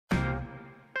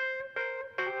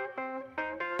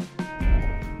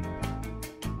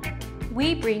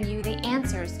we bring you the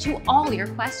answers to all your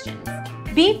questions.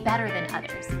 Be better than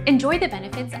others. Enjoy the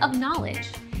benefits of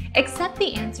knowledge. Accept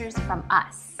the answers from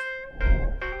us.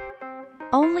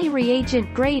 Only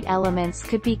reagent-grade elements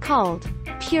could be called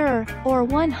pure or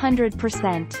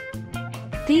 100%.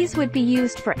 These would be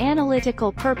used for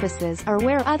analytical purposes or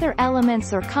where other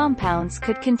elements or compounds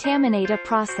could contaminate a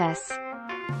process.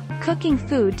 Cooking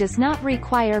food does not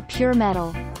require pure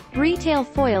metal. Retail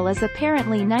foil is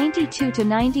apparently 92 to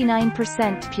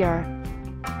 99% pure.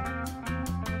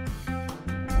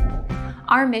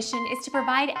 Our mission is to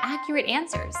provide accurate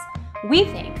answers. We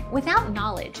think without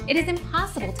knowledge, it is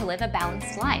impossible to live a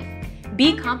balanced life.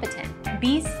 Be competent,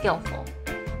 be skillful.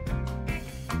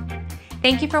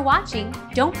 Thank you for watching.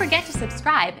 Don't forget to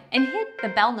subscribe and hit the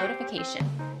bell notification.